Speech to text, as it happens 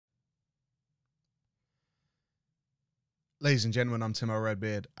Ladies and gentlemen, I'm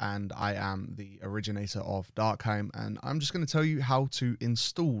Timoredbeard and I am the originator of Darkheim, and I'm just going to tell you how to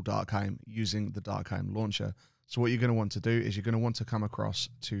install Darkheim using the Darkheim launcher. So what you're going to want to do is you're going to want to come across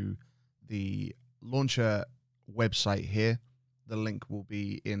to the launcher website here. The link will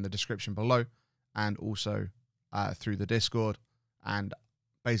be in the description below and also through the Discord, and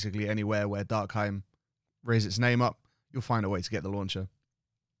basically anywhere where Darkheim raises its name up, you'll find a way to get the launcher.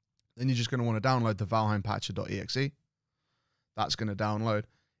 Then you're just going to want to download the Valheim patcher.exe. That's going to download. It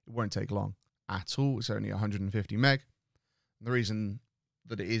won't take long at all. It's only 150 meg. And the reason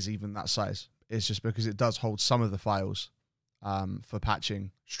that it is even that size is just because it does hold some of the files for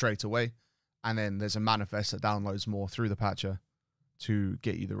patching straight away. And then there's a manifest that downloads more through the patcher to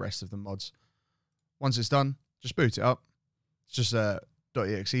get you the rest of the mods. Once it's done, just boot it up. It's just a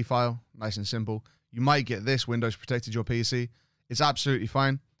 .exe file, nice and simple. You might get this Windows protected your PC. It's absolutely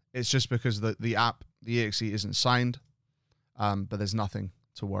fine. It's just because the app, the exe, isn't signed. But there's nothing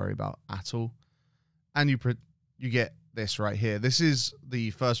to worry about at all. And you get this right here. This is the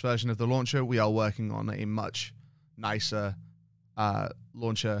first version of the launcher. We are working on a much nicer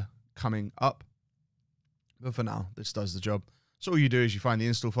launcher coming up. But for now, this does the job. So all you do is you find the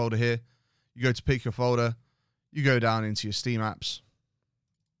install folder here. You go to pick your folder. You go down into your Steam apps.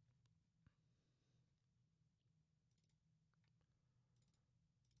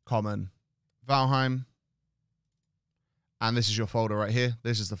 Common, Valheim. And this is your folder right here.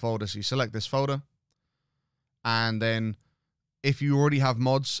 This is the folder. So you select this folder. And then if you already have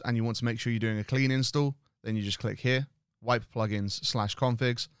mods and you want to make sure you're doing a clean install, then you just click here, wipe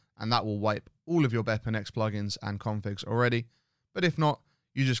plugins/configs, and that will wipe all of your BepInEx plugins and configs already. But if not,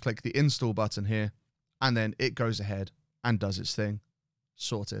 you just click the install button here, and then it goes ahead and does its thing.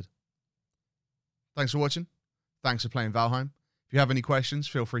 Sorted. Thanks for watching. Thanks for playing Valheim. If you have any questions,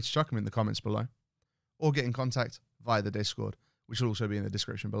 feel free to chuck them in the comments below, or get in contact via the Discord, which will also be in the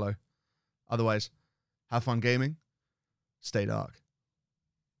description below. Otherwise, have fun gaming, stay dark.